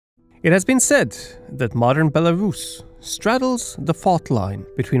It has been said that modern Belarus straddles the fault line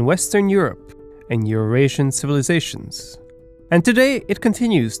between Western Europe and Eurasian civilizations. And today it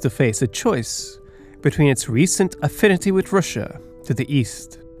continues to face a choice between its recent affinity with Russia to the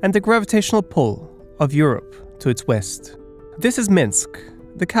east and the gravitational pull of Europe to its west. This is Minsk,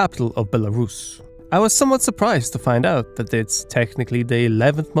 the capital of Belarus. I was somewhat surprised to find out that it's technically the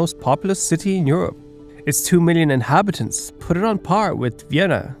 11th most populous city in Europe. Its 2 million inhabitants put it on par with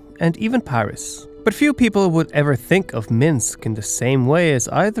Vienna and even Paris. But few people would ever think of Minsk in the same way as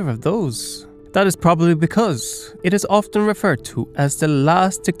either of those. That is probably because it is often referred to as the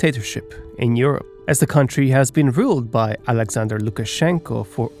last dictatorship in Europe, as the country has been ruled by Alexander Lukashenko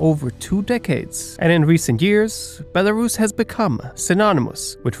for over 2 decades. And in recent years, Belarus has become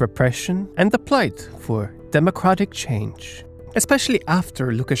synonymous with repression and the plight for democratic change. Especially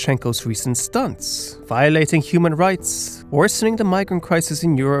after Lukashenko's recent stunts, violating human rights, worsening the migrant crisis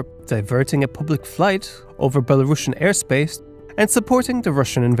in Europe, diverting a public flight over Belarusian airspace, and supporting the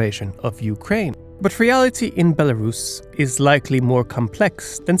Russian invasion of Ukraine. But reality in Belarus is likely more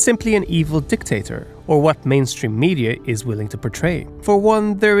complex than simply an evil dictator, or what mainstream media is willing to portray. For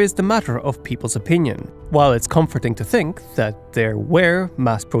one, there is the matter of people's opinion. While it's comforting to think that there were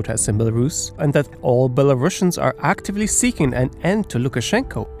mass protests in Belarus and that all Belarusians are actively seeking an end to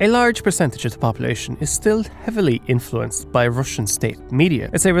Lukashenko, a large percentage of the population is still heavily influenced by Russian state media.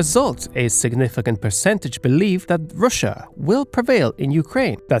 As a result, a significant percentage believe that Russia will prevail in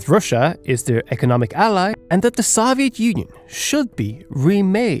Ukraine, that Russia is their economic ally, and that the Soviet Union should be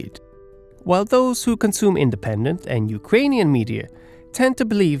remade. While those who consume independent and Ukrainian media tend to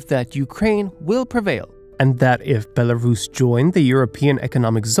believe that Ukraine will prevail, and that if Belarus joined the European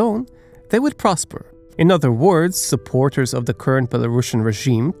Economic Zone, they would prosper. In other words, supporters of the current Belarusian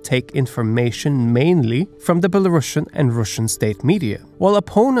regime take information mainly from the Belarusian and Russian state media, while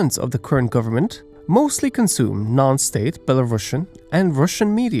opponents of the current government mostly consume non-state Belarusian and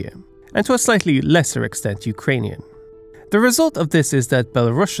Russian media, and to a slightly lesser extent Ukrainian. The result of this is that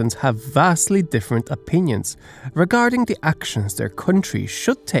Belarusians have vastly different opinions regarding the actions their country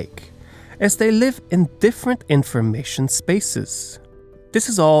should take, as they live in different information spaces. This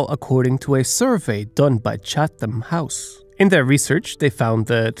is all according to a survey done by Chatham House. In their research, they found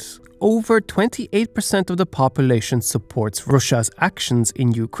that over 28% of the population supports Russia's actions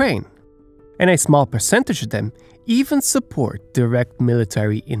in Ukraine, and a small percentage of them even support direct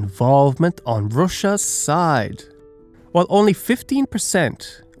military involvement on Russia's side, while only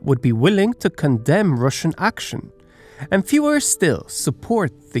 15% would be willing to condemn Russian action, and fewer still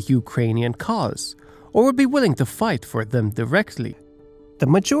support the Ukrainian cause or would be willing to fight for them directly. The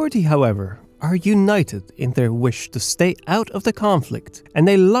majority, however, are united in their wish to stay out of the conflict, and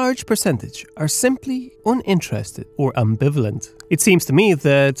a large percentage are simply uninterested or ambivalent. It seems to me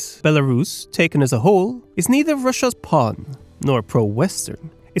that Belarus, taken as a whole, is neither Russia's pawn nor pro-Western.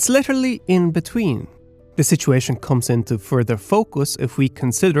 It's literally in between. The situation comes into further focus if we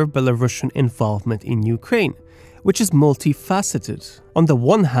consider Belarusian involvement in Ukraine, which is multifaceted. On the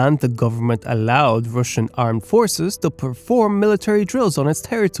one hand, the government allowed Russian armed forces to perform military drills on its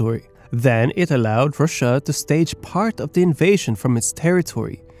territory. Then it allowed Russia to stage part of the invasion from its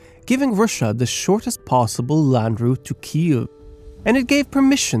territory, giving Russia the shortest possible land route to Kyiv. And it gave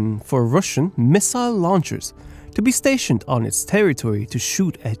permission for Russian missile launchers to be stationed on its territory to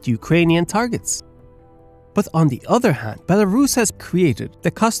shoot at Ukrainian targets. But on the other hand, Belarus has created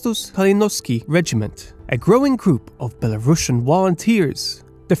the Kostas Kalinowski Regiment, a growing group of Belarusian volunteers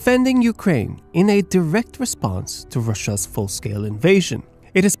defending Ukraine in a direct response to Russia's full-scale invasion.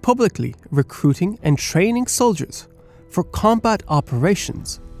 It is publicly recruiting and training soldiers for combat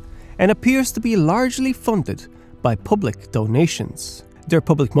operations and appears to be largely funded by public donations. Their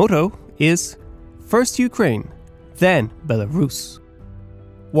public motto is "First Ukraine, then Belarus."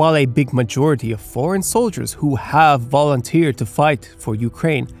 While a big majority of foreign soldiers who have volunteered to fight for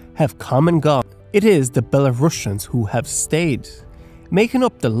Ukraine have come and gone, it is the Belarusians who have stayed, making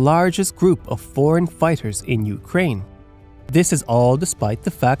up the largest group of foreign fighters in Ukraine. This is all despite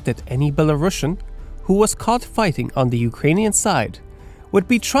the fact that any Belarusian who was caught fighting on the Ukrainian side would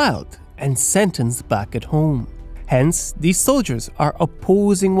be trialed and sentenced back at home. Hence, these soldiers are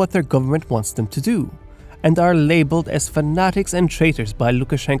opposing what their government wants them to do, and are labeled as fanatics and traitors by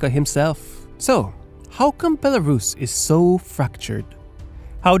Lukashenko himself. So, how come Belarus is so fractured?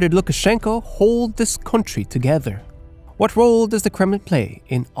 How did Lukashenko hold this country together? What role does the Kremlin play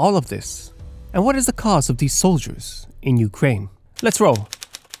in all of this? And what is the cause of these soldiers in Ukraine? Let's roll.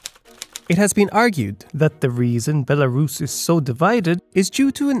 It has been argued that the reason Belarus is so divided is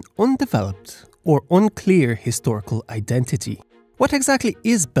due to an undeveloped or unclear historical identity. What exactly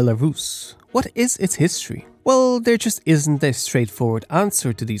is Belarus? What is its history? Well, there just isn't a straightforward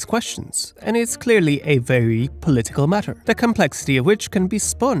answer to these questions, and it's clearly a very political matter, the complexity of which can be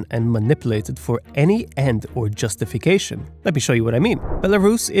spun and manipulated for any end or justification. Let me show you what I mean.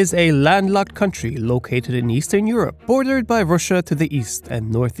 Belarus is a landlocked country located in Eastern Europe, bordered by Russia to the east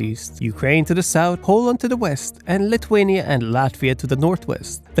and northeast, Ukraine to the south, Poland to the west, and Lithuania and Latvia to the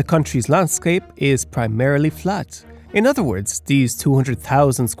northwest. The country's landscape is primarily flat. In other words, these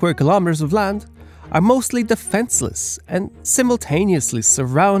 200,000 square kilometers of land are mostly defenseless and simultaneously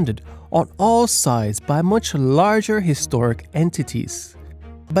surrounded on all sides by much larger historic entities.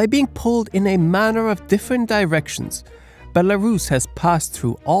 By being pulled in a manner of different directions, Belarus has passed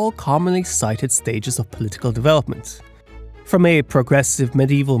through all commonly cited stages of political development, from a progressive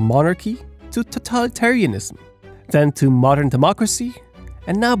medieval monarchy to totalitarianism, then to modern democracy,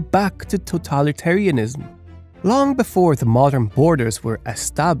 and now back to totalitarianism. Long before the modern borders were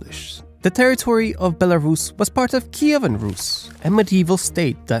established, the territory of Belarus was part of Kievan Rus, a medieval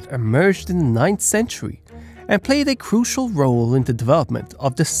state that emerged in the 9th century and played a crucial role in the development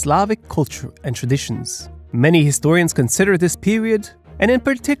of the Slavic culture and traditions. Many historians consider this period, and in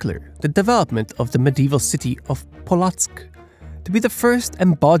particular the development of the medieval city of Polotsk, to be the first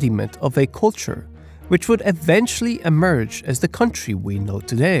embodiment of a culture which would eventually emerge as the country we know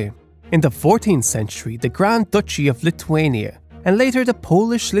today. In the 14th century, the Grand Duchy of Lithuania, and later the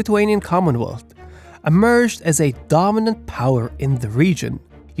Polish-Lithuanian Commonwealth, emerged as a dominant power in the region,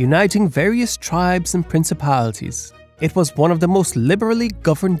 uniting various tribes and principalities. It was one of the most liberally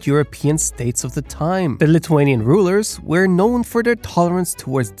governed European states of the time. The Lithuanian rulers were known for their tolerance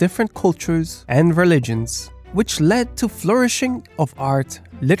towards different cultures and religions, which led to flourishing of art,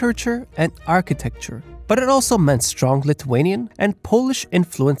 literature, and architecture. But it also meant strong Lithuanian and Polish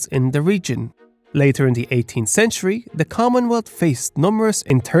influence in the region. Later in the 18th century, the Commonwealth faced numerous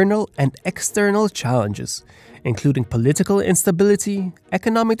internal and external challenges, including political instability,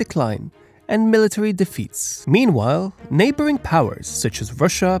 economic decline, and military defeats. Meanwhile, neighboring powers such as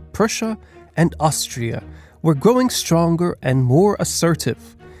Russia, Prussia, and Austria were growing stronger and more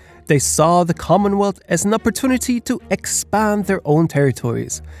assertive. They saw the Commonwealth as an opportunity to expand their own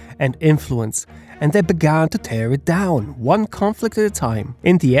territories and influence, and they began to tear it down, one conflict at a time.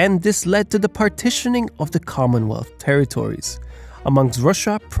 In the end, this led to the partitioning of the Commonwealth territories amongst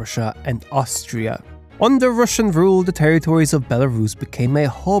Russia, Prussia, and Austria. Under Russian rule, the territories of Belarus became a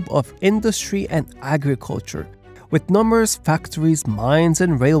hub of industry and agriculture, with numerous factories, mines,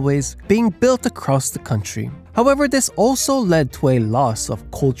 and railways being built across the country. However, this also led to a loss of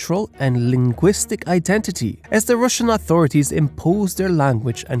cultural and linguistic identity, as the Russian authorities imposed their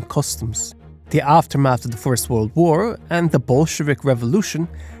language and customs. The aftermath of the First World War and the Bolshevik Revolution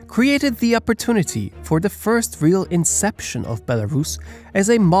created the opportunity for the first real inception of Belarus as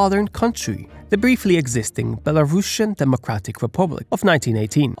a modern country, the briefly existing Belarusian Democratic Republic of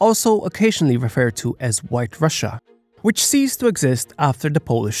 1918, also occasionally referred to as White Russia, which ceased to exist after the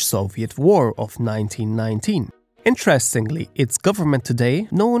Polish-Soviet War of 1919. Interestingly, its government today,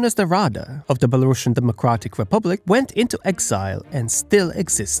 known as the Rada of the Belarusian Democratic Republic, went into exile and still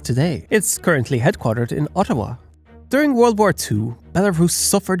exists today. It's currently headquartered in Ottawa. During World War II, Belarus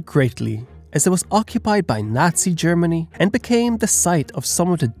suffered greatly as it was occupied by Nazi Germany and became the site of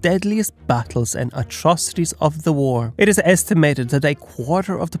some of the deadliest battles and atrocities of the war. It is estimated that a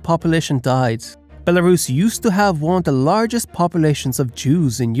quarter of the population died. Belarus used to have one of the largest populations of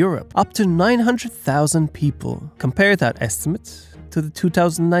Jews in Europe, up to 900,000 people. Compare that estimate to the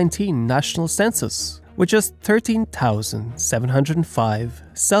 2019 national census, with just 13,705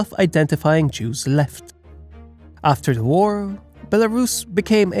 self-identifying Jews left. After the war, Belarus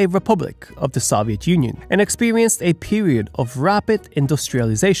became a republic of the Soviet Union and experienced a period of rapid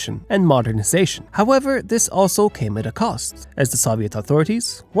industrialization and modernization. However, this also came at a cost, as the Soviet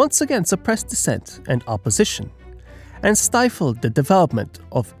authorities once again suppressed dissent and opposition and stifled the development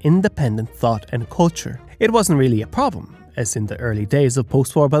of independent thought and culture. It wasn't really a problem, as in the early days of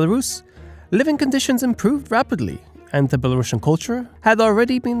post-war Belarus, living conditions improved rapidly and the Belarusian culture had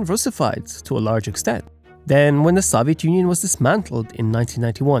already been Russified to a large extent. Then, when the Soviet Union was dismantled in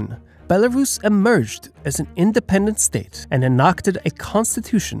 1991, Belarus emerged as an independent state and enacted a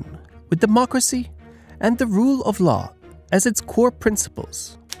constitution with democracy and the rule of law as its core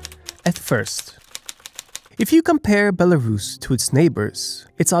principles. At first, if you compare Belarus to its neighbors,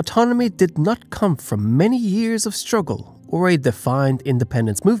 its autonomy did not come from many years of struggle or a defined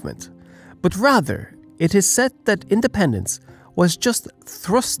independence movement, but rather it is said that independence was just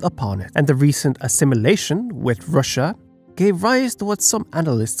thrust upon it, and the recent assimilation with Russia gave rise to what some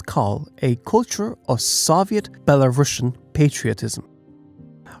analysts call a culture of Soviet Belarusian patriotism.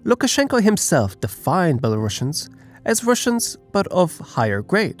 Lukashenko himself defined Belarusians as Russians but of higher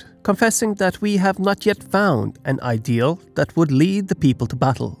grade, confessing that we have not yet found an ideal that would lead the people to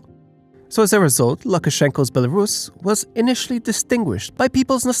battle. So as a result, Lukashenko's Belarus was initially distinguished by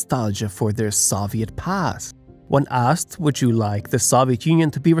people's nostalgia for their Soviet past. When asked, would you like the Soviet Union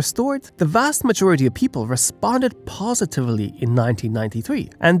to be restored? The vast majority of people responded positively in 1993,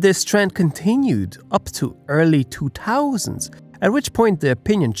 and this trend continued up to early 2000s, at which point the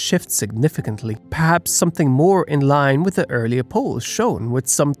opinion shifts significantly, perhaps something more in line with the earlier polls shown, with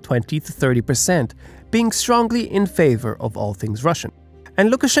some 20 to 30% being strongly in favor of all things Russian.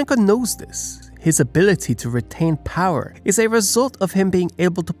 And Lukashenko knows this. His ability to retain power is a result of him being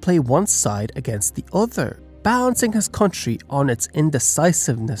able to play one side against the other, balancing his country on its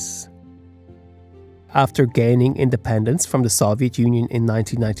indecisiveness. After gaining independence from the Soviet Union in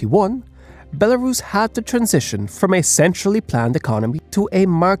 1991, Belarus had to transition from a centrally planned economy to a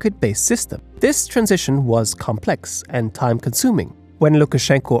market-based system. This transition was complex and time-consuming. When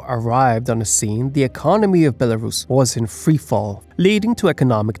Lukashenko arrived on the scene, the economy of Belarus was in freefall, leading to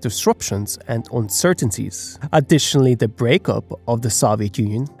economic disruptions and uncertainties. Additionally, the breakup of the Soviet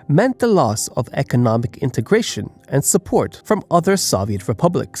Union meant the loss of economic integration and support from other Soviet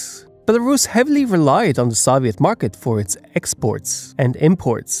republics. Belarus heavily relied on the Soviet market for its exports and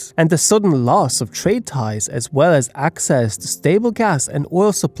imports, and the sudden loss of trade ties as well as access to stable gas and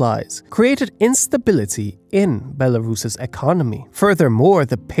oil supplies created instability in Belarus's economy. Furthermore,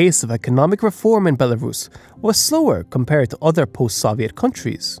 the pace of economic reform in Belarus was slower compared to other post-Soviet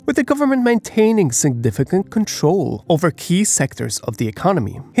countries, with the government maintaining significant control over key sectors of the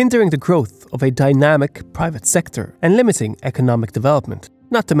economy, hindering the growth of a dynamic private sector and limiting economic development,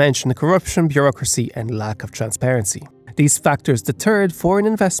 not to mention the corruption, bureaucracy, and lack of transparency. These factors deterred foreign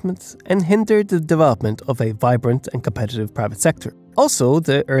investment and hindered the development of a vibrant and competitive private sector. Also,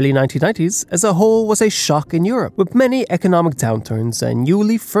 the early 1990s as a whole was a shock in Europe, with many economic downturns and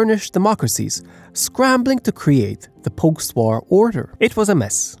newly furnished democracies scrambling to create the post-war order. It was a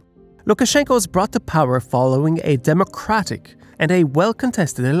mess. Lukashenko was brought to power following a democratic and a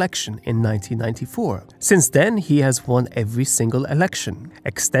well-contested election in 1994. Since then, he has won every single election,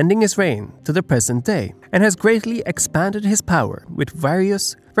 extending his reign to the present day, and has greatly expanded his power with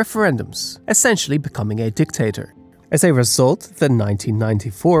various referendums, essentially becoming a dictator. As a result, the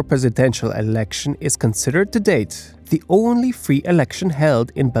 1994 presidential election is considered to date the only free election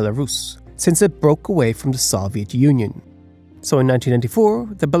held in Belarus since it broke away from the Soviet Union. So in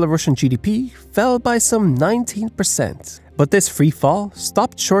 1994, the Belarusian GDP fell by some 19%, but this free fall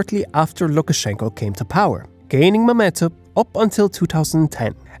stopped shortly after Lukashenko came to power, gaining momentum up until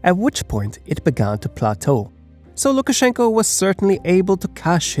 2010, at which point it began to plateau. So Lukashenko was certainly able to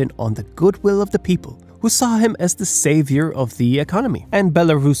cash in on the goodwill of the people, who saw him as the savior of the economy. And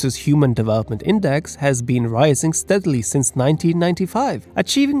Belarus's Human Development Index has been rising steadily since 1995,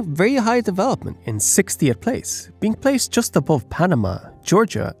 achieving very high development in 60th place, being placed just above Panama,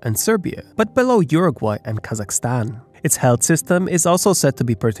 Georgia, and Serbia, but below Uruguay and Kazakhstan. Its health system is also said to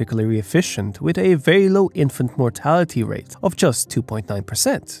be particularly efficient, with a very low infant mortality rate of just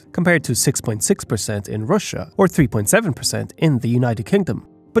 2.9%, compared to 6.6% in Russia or 3.7% in the United Kingdom.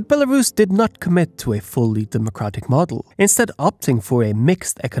 But Belarus did not commit to a fully democratic model, instead opting for a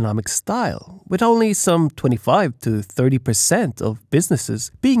mixed economic style, with only some 25 to 30% of businesses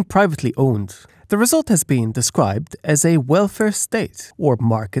being privately owned. The result has been described as a welfare state or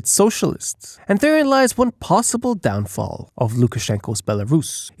market socialist. And therein lies one possible downfall of Lukashenko's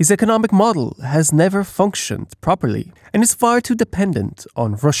Belarus. His economic model has never functioned properly and is far too dependent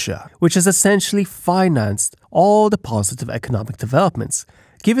on Russia, which has essentially financed all the positive economic developments,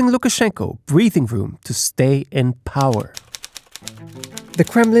 giving Lukashenko breathing room to stay in power. The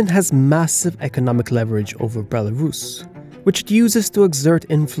Kremlin has massive economic leverage over Belarus, which it uses to exert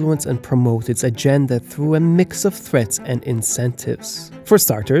influence and promote its agenda through a mix of threats and incentives. For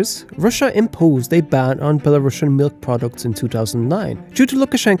starters, Russia imposed a ban on Belarusian milk products in 2009 due to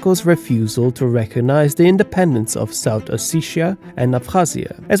Lukashenko's refusal to recognize the independence of South Ossetia and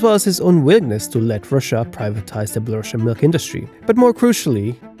Abkhazia, as well as his unwillingness to let Russia privatize the Belarusian milk industry. But more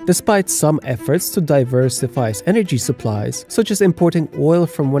crucially, despite some efforts to diversify its energy supplies, such as importing oil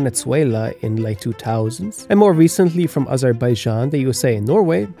from Venezuela in late 2000s, and more recently from Azerbaijan, the USA, and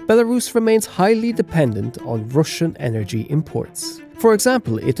Norway, Belarus remains highly dependent on Russian energy imports. For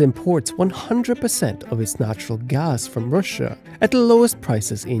example, it imports 100% of its natural gas from Russia at the lowest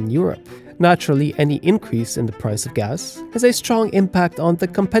prices in Europe. Naturally, any increase in the price of gas has a strong impact on the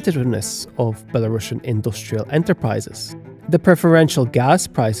competitiveness of Belarusian industrial enterprises. The preferential gas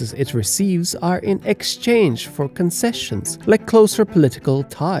prices it receives are in exchange for concessions like closer political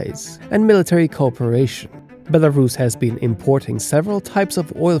ties and military cooperation. Belarus has been importing several types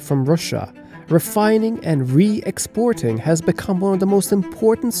of oil from Russia. Refining and re-exporting has become one of the most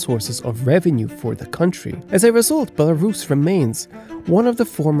important sources of revenue for the country. As a result, Belarus remains one of the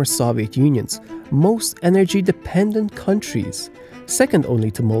former Soviet Union's most energy-dependent countries, second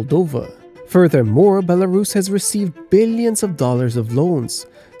only to Moldova. Furthermore, Belarus has received billions of dollars of loans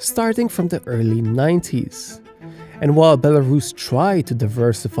starting from the early 90s. And while Belarus tried to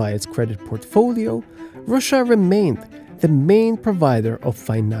diversify its credit portfolio, Russia remained the main provider of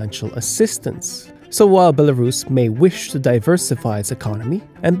financial assistance. So while Belarus may wish to diversify its economy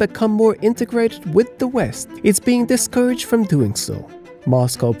and become more integrated with the West, it's being discouraged from doing so.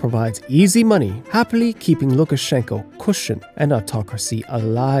 Moscow provides easy money, happily keeping Lukashenko cushion and autocracy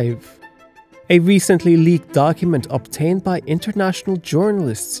alive. A recently leaked document obtained by international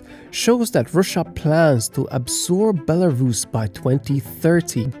journalists shows that Russia plans to absorb Belarus by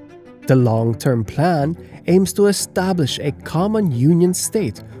 2030. The long-term plan aims to establish a common union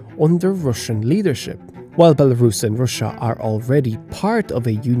state under Russian leadership. While Belarus and Russia are already part of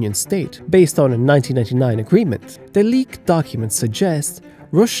a union state based on a 1999 agreement, the leaked document suggests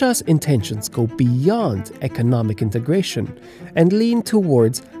Russia's intentions go beyond economic integration and lean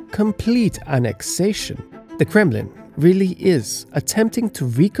towards complete annexation. The Kremlin really is attempting to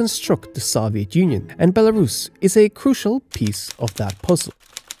reconstruct the Soviet Union, and Belarus is a crucial piece of that puzzle.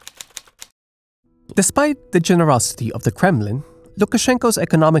 Despite the generosity of the Kremlin, Lukashenko's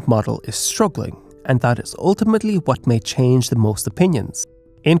economic model is struggling, and that is ultimately what may change the most opinions.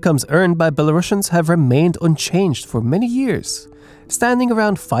 Incomes earned by Belarusians have remained unchanged for many years, standing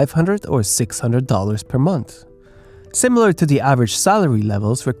around $500 or $600 per month, similar to the average salary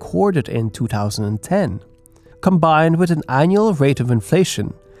levels recorded in 2010. Combined with an annual rate of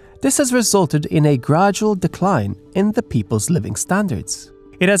inflation, this has resulted in a gradual decline in the people's living standards.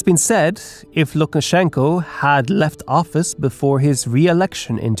 It has been said, if Lukashenko had left office before his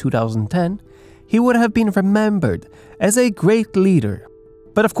re-election in 2010, he would have been remembered as a great leader.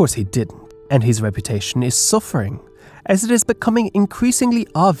 But of course he didn't, and his reputation is suffering, as it is becoming increasingly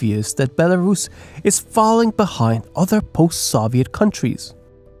obvious that Belarus is falling behind other post-Soviet countries.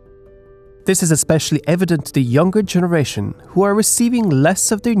 This is especially evident to the younger generation, who are receiving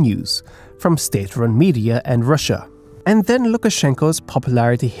less of their news from state-run media and Russia. And then Lukashenko's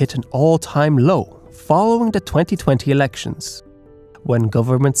popularity hit an all-time low following the 2020 elections, when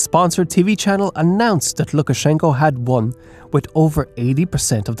government-sponsored TV channel announced that Lukashenko had won with over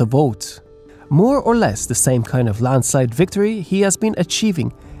 80% of the vote. More or less the same kind of landslide victory he has been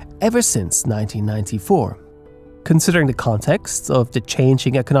achieving ever since 1994. Considering the context of the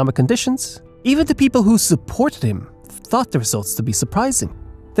changing economic conditions, even the people who supported him thought the results to be surprising.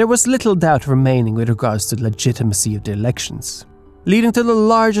 There was little doubt remaining with regards to the legitimacy of the elections, leading to the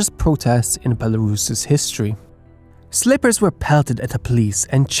largest protests in Belarus's history. Slippers were pelted at the police,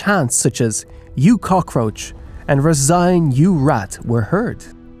 and chants such as "You cockroach" and "Resign, you rat" were heard.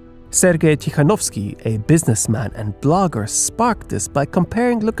 Sergei Tikhanovsky, a businessman and blogger, sparked this by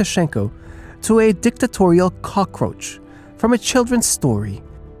comparing Lukashenko to a dictatorial cockroach from a children's story,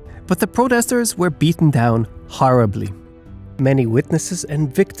 but the protesters were beaten down horribly. Many witnesses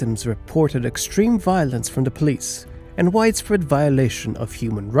and victims reported extreme violence from the police and widespread violation of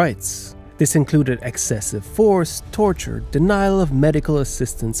human rights. This included excessive force, torture, denial of medical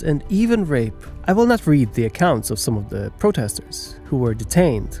assistance, and even rape. I will not read the accounts of some of the protesters who were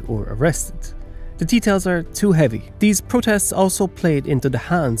detained or arrested. The details are too heavy. These protests also played into the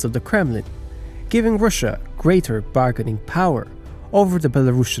hands of the Kremlin, giving Russia greater bargaining power over the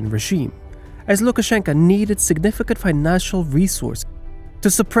Belarusian regime, as Lukashenko needed significant financial resources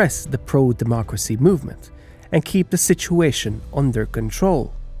to suppress the pro-democracy movement and keep the situation under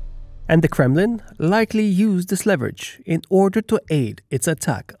control. And the Kremlin likely used this leverage in order to aid its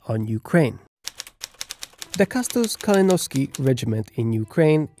attack on Ukraine. The Kastus Kalinowski regiment in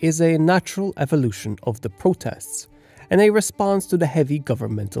Ukraine is a natural evolution of the protests and a response to the heavy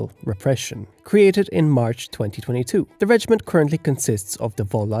governmental repression, created in March 2022. The regiment currently consists of the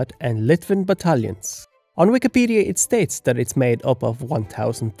Volod and Litvan battalions. On Wikipedia it states that it's made up of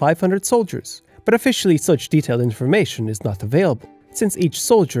 1,500 soldiers, but officially such detailed information is not available, since each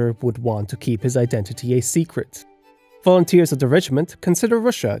soldier would want to keep his identity a secret. Volunteers of the regiment consider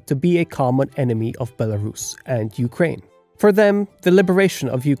Russia to be a common enemy of Belarus and Ukraine. For them, the liberation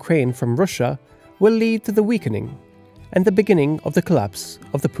of Ukraine from Russia will lead to the weakening and the beginning of the collapse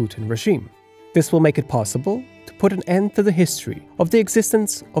of the Putin regime. This will make it possible to put an end to the history of the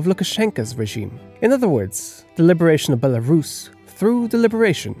existence of Lukashenko's regime. In other words, the liberation of Belarus through the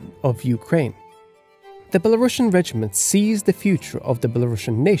liberation of Ukraine. The Belarusian regiment sees the future of the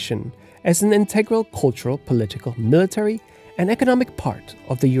Belarusian nation as an integral cultural, political, military, and economic part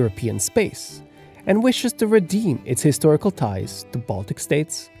of the European space, and wishes to redeem its historical ties to Baltic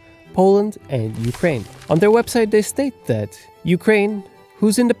states, Poland, and Ukraine. On their website, they state that Ukraine,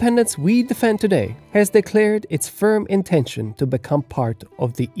 whose independence we defend today, has declared its firm intention to become part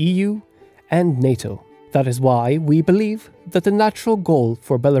of the EU and NATO. That is why we believe that the natural goal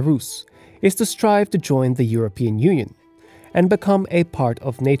for Belarus is to strive to join the European Union and become a part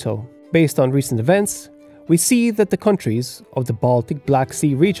of NATO. Based on recent events, we see that the countries of the Baltic Black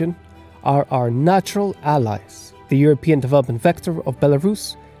Sea region are our natural allies. The European development vector of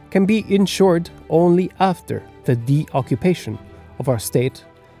Belarus can be ensured only after the deoccupation of our state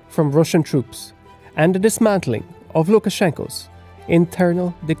from Russian troops and the dismantling of Lukashenko's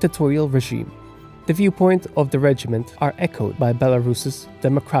internal dictatorial regime. The viewpoint of the regiment are echoed by Belarus's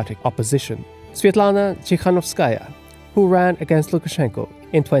democratic opposition, Svetlana Tikhanovskaya, who ran against Lukashenko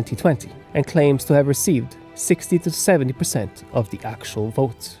in 2020 and claims to have received 60 to 70% of the actual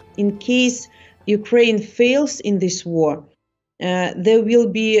votes. In case Ukraine fails in this war, there will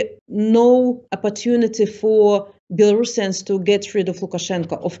be no opportunity for Belarusians to get rid of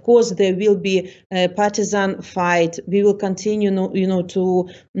Lukashenko. Of course, there will be a partisan fight. We will continue, to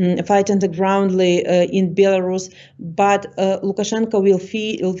fight undergroundly in Belarus. But Lukashenko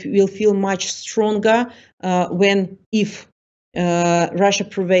will feel much stronger if Russia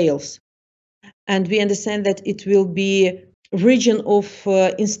prevails. And we understand that it will be region of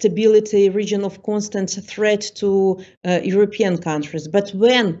instability, region of constant threat to European countries. But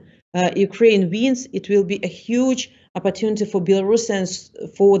when Ukraine wins, it will be a huge opportunity for Belarusians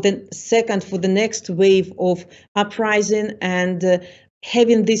for the next wave of uprising and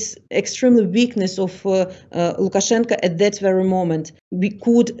having this extreme weakness of Lukashenko at that very moment. We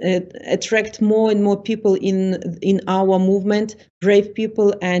could attract more and more people in our movement, brave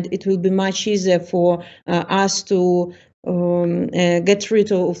people, and it will be much easier for us to get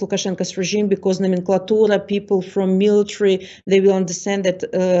rid of Lukashenko's regime, because nomenclatura, people from military, they will understand that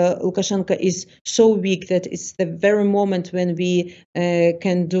Lukashenko is so weak that it's the very moment when we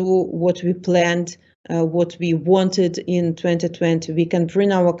can do what we planned, what we wanted in 2020. We can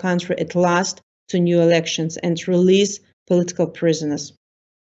bring our country at last to new elections and release political prisoners.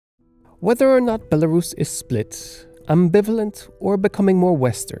 Whether or not Belarus is split, ambivalent, or becoming more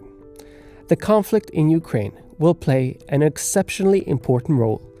Western, the conflict in Ukraine will play an exceptionally important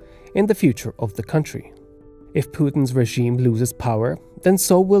role in the future of the country. If Putin's regime loses power, then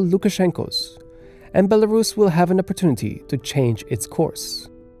so will Lukashenko's, and Belarus will have an opportunity to change its course.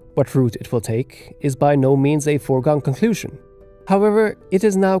 What route it will take is by no means a foregone conclusion. However, it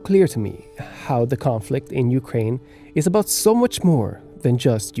is now clear to me how the conflict in Ukraine is about so much more than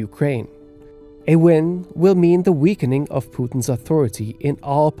just Ukraine. A win will mean the weakening of Putin's authority in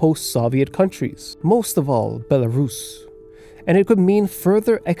all post-Soviet countries, most of all Belarus. And it could mean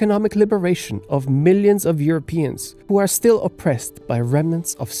further economic liberation of millions of Europeans who are still oppressed by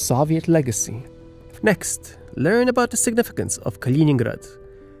remnants of Soviet legacy. Next, learn about the significance of Kaliningrad,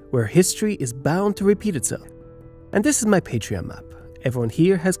 where history is bound to repeat itself. And this is my Patreon map. Everyone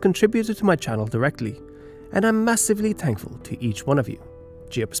here has contributed to my channel directly, and I'm massively thankful to each one of you.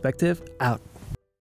 Geoperspective out.